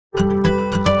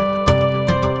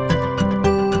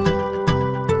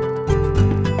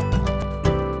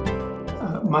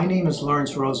My name is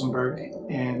Lawrence Rosenberg,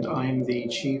 and I'm the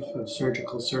Chief of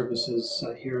Surgical Services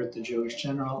here at the Jewish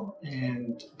General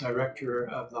and Director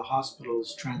of the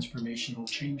hospital's Transformational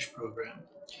Change Program.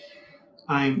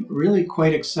 I'm really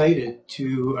quite excited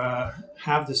to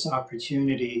have this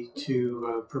opportunity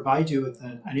to provide you with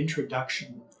an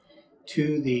introduction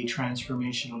to the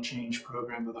Transformational Change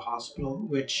Program of the hospital,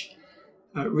 which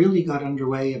really got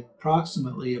underway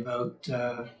approximately about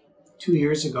 2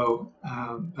 years ago,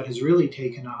 but has really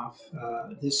taken off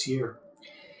this year.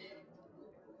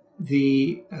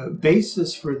 The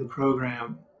basis for the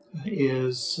program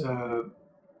is an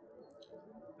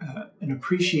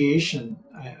appreciation,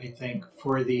 I think,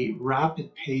 for the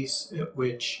rapid pace at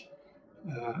which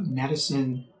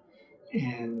medicine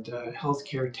and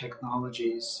healthcare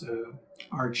technologies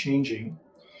are changing,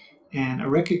 and a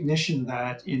recognition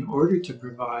that in order to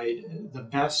provide the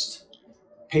best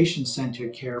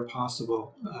patient-centered care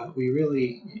possible, we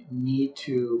really need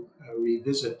to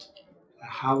revisit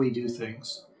how we do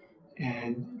things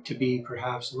and to be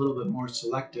perhaps a little bit more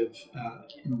selective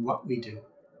in what we do.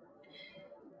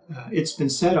 It's been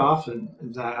said often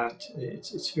that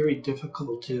it's very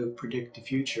difficult to predict the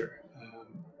future,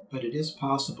 but it is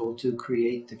possible to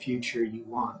create the future you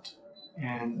want.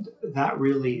 And that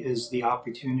really is the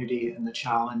opportunity and the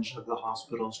challenge of the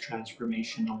hospital's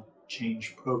Transformational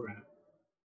Change Program.